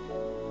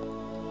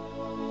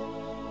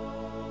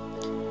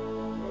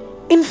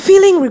 In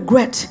feeling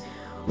regret,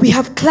 we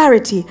have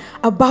clarity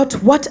about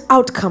what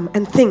outcome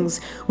and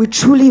things we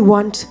truly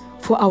want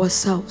for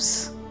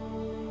ourselves.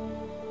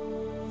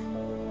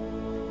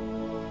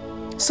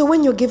 So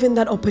when you're given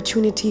that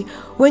opportunity,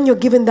 when you're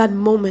given that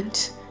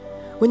moment,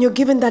 when you're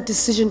given that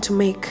decision to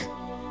make,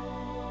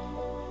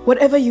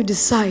 whatever you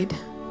decide,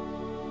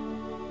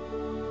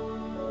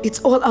 it's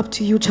all up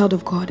to you, child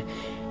of God.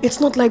 It's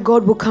not like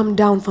God will come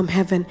down from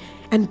heaven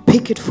and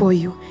pick it for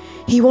you.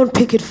 He won't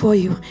pick it for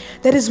you.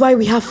 That is why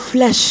we have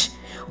flesh.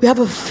 We have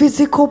a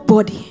physical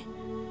body.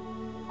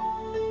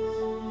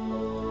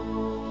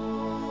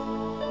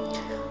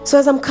 So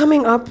as I'm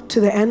coming up to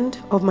the end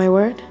of my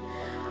word,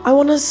 I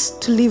want us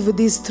to leave with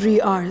these 3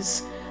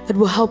 R's that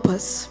will help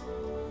us.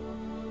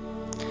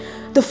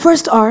 The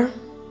first R,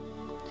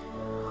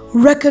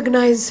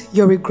 recognize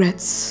your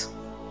regrets.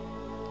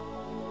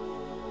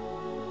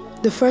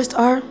 The first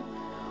R,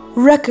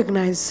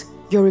 recognize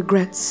your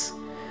regrets.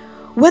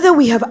 Whether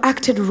we have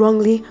acted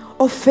wrongly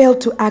or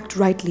failed to act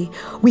rightly,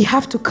 we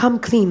have to come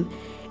clean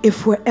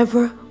if we're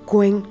ever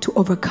going to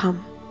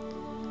overcome.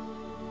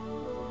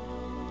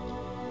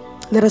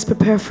 Let us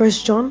prepare 1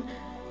 John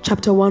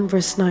chapter 1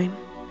 verse 9.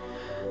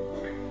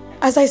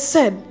 As I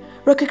said,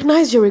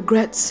 recognize your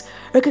regrets.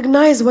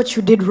 Recognize what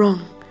you did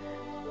wrong.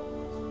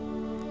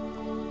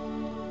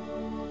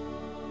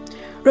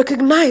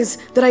 Recognize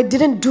that I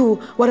didn't do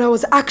what I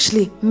was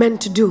actually meant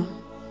to do.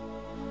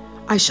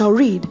 I shall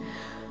read,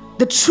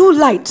 the true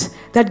light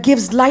that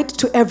gives light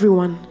to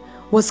everyone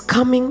was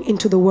coming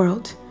into the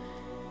world.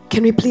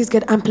 Can we please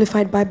get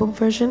Amplified Bible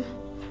version?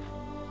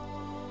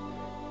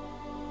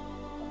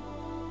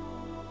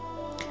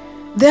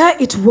 There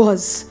it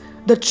was,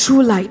 the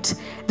true light,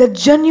 the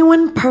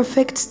genuine,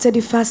 perfect,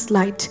 steadfast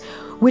light,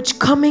 which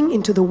coming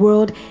into the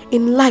world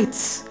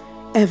enlightens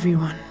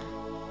everyone.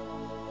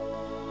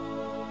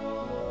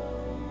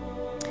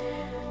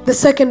 The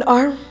second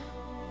R,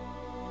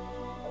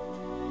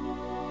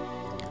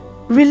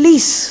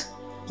 release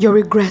your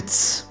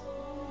regrets.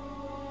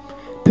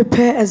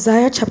 Prepare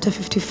Isaiah chapter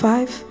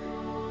 55.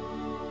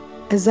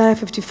 Isaiah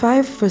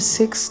 55 verse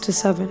 6 to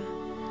 7.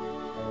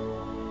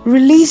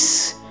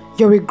 Release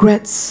your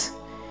regrets.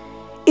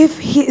 If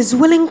He is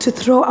willing to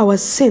throw our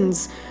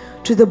sins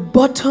to the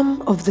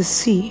bottom of the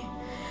sea,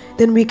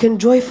 then we can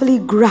joyfully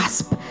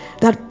grasp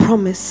that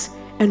promise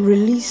and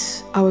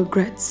release our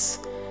regrets.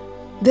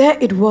 There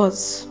it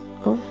was.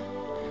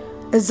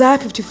 Isaiah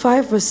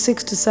 55 verse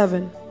 6 to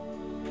 7.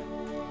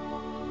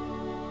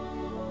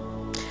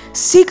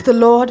 Seek the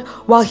Lord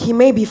while He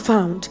may be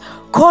found.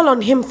 Call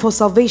on Him for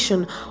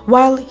salvation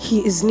while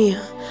He is near.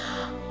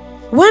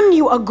 When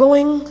you are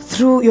going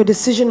through your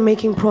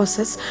decision-making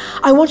process,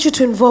 I want you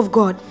to involve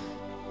God.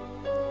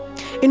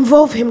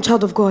 Involve Him,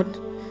 child of God.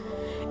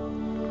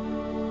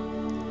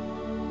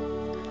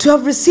 To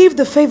have received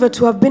the favor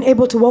to have been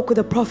able to walk with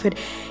a prophet,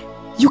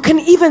 you can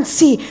even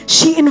see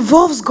she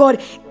involves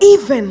God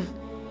even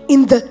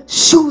in the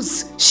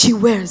shoes she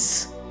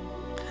wears.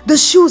 The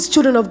shoes,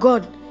 children of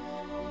God.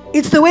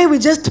 It's the way we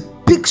just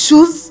pick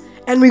shoes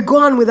and we go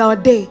on with our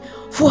day.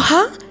 For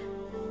her,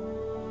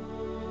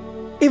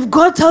 if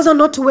God tells her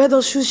not to wear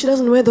those shoes, she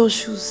doesn't wear those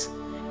shoes.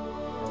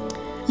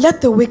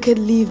 Let the wicked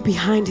leave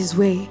behind his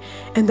way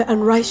and the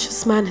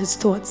unrighteous man his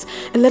thoughts,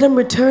 and let him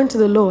return to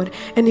the Lord,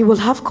 and He will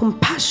have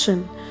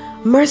compassion,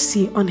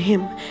 mercy on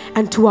him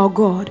and to our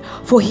God,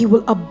 for He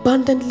will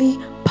abundantly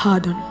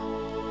pardon.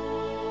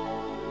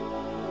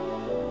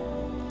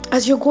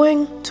 As you're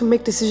going to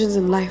make decisions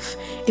in life,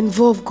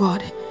 involve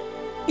God.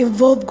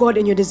 Involve God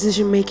in your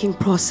decision-making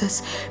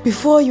process.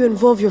 Before you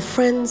involve your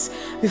friends,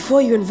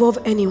 before you involve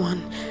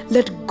anyone,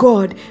 let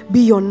God be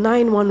your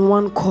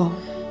 911 call.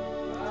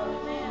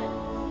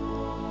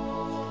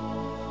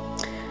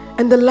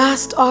 And the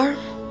last R,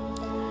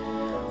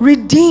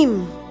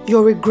 redeem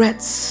your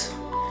regrets.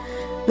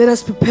 Let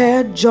us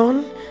prepare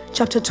John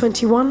chapter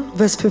 21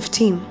 verse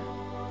 15.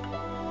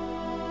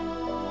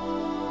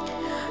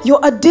 Your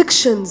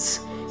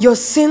addictions, your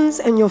sins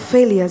and your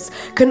failures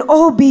can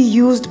all be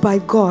used by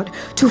God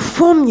to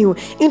form you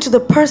into the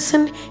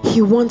person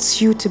He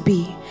wants you to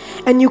be.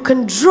 And you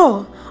can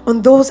draw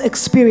on those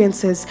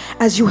experiences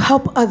as you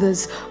help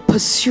others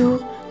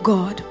pursue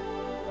God.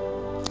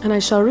 And I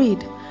shall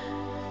read.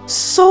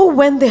 So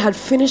when they had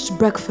finished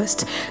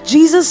breakfast,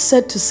 Jesus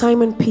said to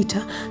Simon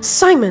Peter,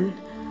 Simon,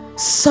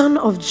 son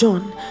of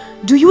John,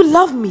 do you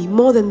love me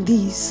more than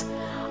these?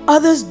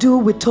 Others do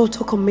with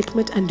total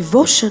commitment and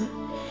devotion.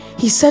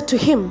 He said to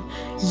him,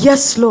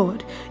 yes,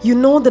 Lord, you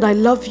know that I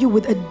love you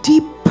with a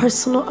deep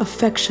personal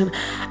affection,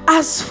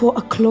 as for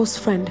a close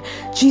friend.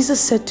 Jesus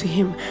said to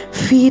him,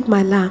 feed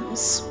my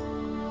lambs.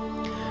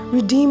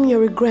 Redeem your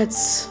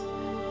regrets.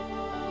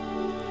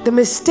 The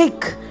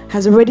mistake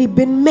has already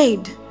been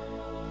made.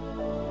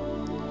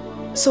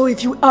 So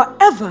if you are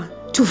ever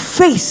to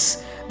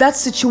face that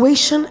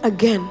situation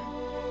again,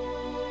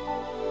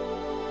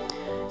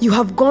 you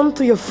have gone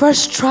through your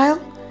first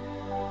trial,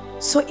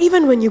 so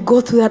even when you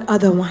go through that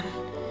other one,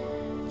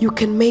 you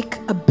can make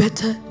a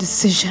better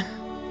decision.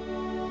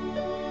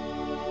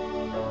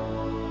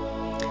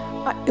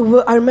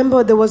 I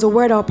remember there was a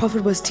word our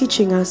prophet was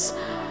teaching us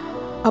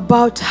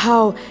about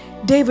how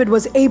David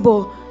was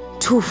able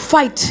to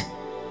fight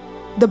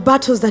the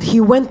battles that he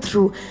went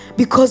through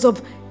because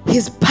of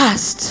his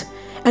past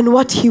and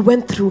what he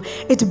went through.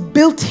 It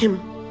built him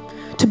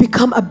to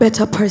become a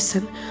better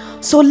person.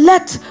 So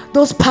let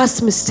those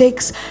past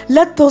mistakes,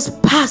 let those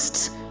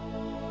past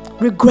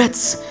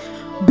regrets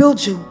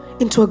build you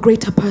into a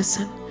greater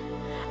person.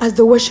 As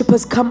the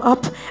worshipers come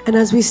up and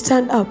as we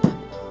stand up,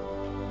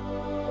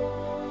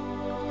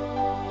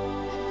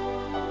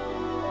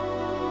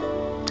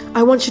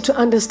 I want you to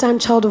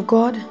understand, child of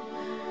God,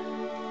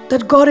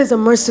 that God is a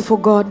merciful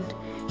God.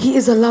 He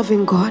is a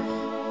loving God.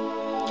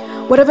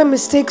 Whatever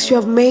mistakes you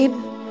have made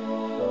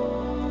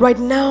right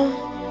now,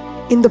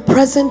 in the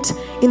present,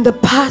 in the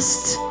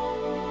past,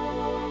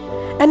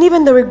 and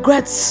even the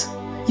regrets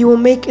you will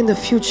make in the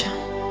future.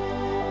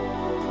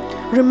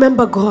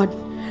 Remember God.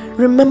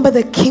 Remember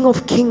the King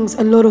of Kings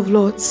and Lord of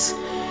Lords.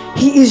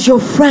 He is your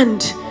friend.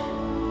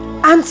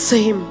 Answer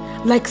him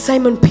like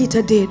Simon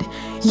Peter did.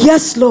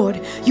 Yes,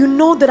 Lord, you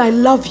know that I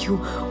love you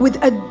with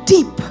a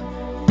deep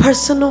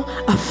personal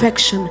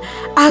affection,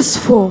 as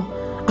for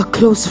a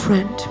close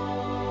friend.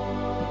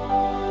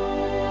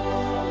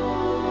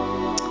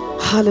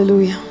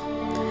 Hallelujah.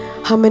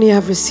 How many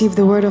have received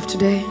the word of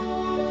today?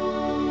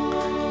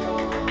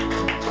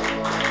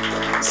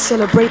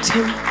 Celebrate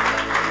him.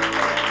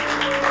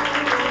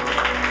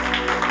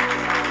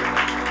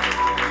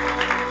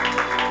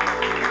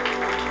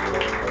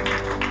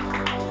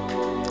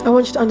 I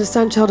want you to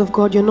understand, child of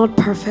God, you're not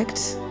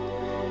perfect.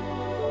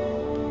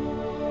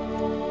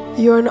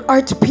 You're an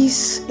art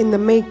piece in the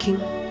making.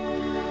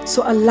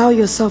 So allow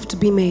yourself to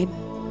be made.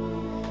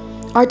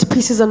 Art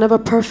pieces are never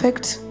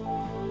perfect,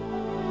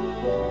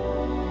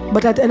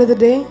 but at the end of the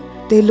day,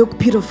 they look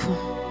beautiful.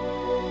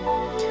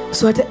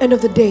 So at the end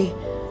of the day,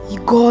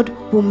 God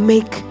will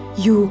make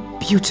you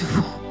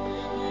beautiful.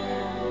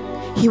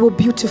 He will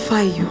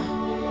beautify you.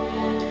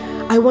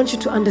 I want you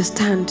to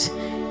understand,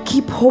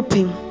 keep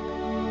hoping.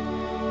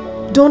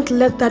 Don't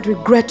let that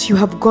regret you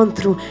have gone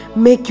through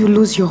make you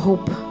lose your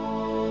hope.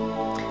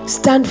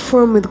 Stand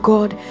firm with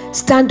God.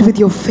 Stand with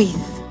your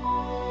faith.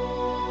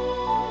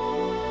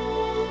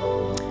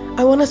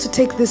 I want us to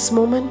take this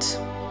moment.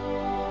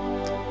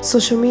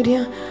 Social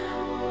media,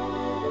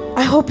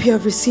 I hope you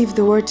have received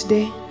the word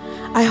today.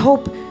 I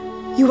hope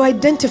you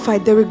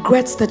identified the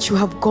regrets that you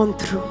have gone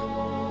through,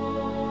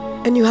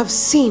 and you have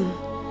seen,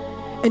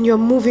 and you're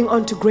moving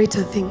on to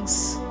greater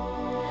things.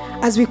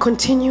 As we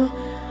continue,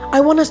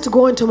 I want us to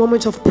go into a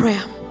moment of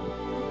prayer.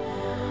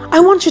 I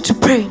want you to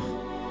pray,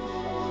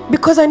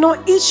 because I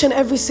know each and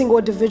every single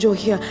individual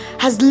here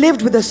has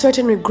lived with a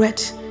certain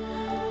regret.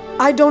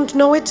 I don't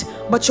know it,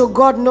 but your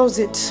God knows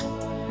it.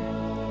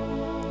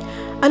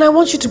 And I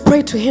want you to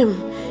pray to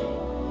him.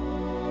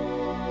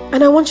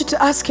 And I want you to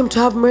ask him to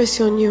have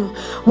mercy on you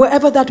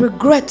wherever that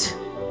regret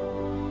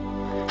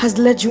has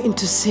led you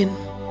into sin.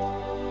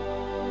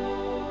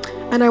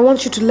 And I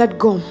want you to let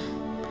go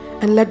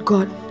and let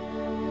God.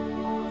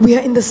 We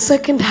are in the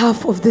second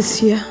half of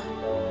this year.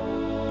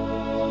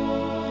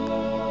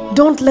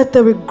 Don't let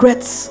the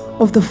regrets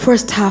of the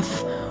first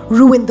half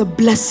ruin the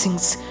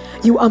blessings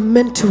you are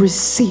meant to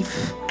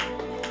receive.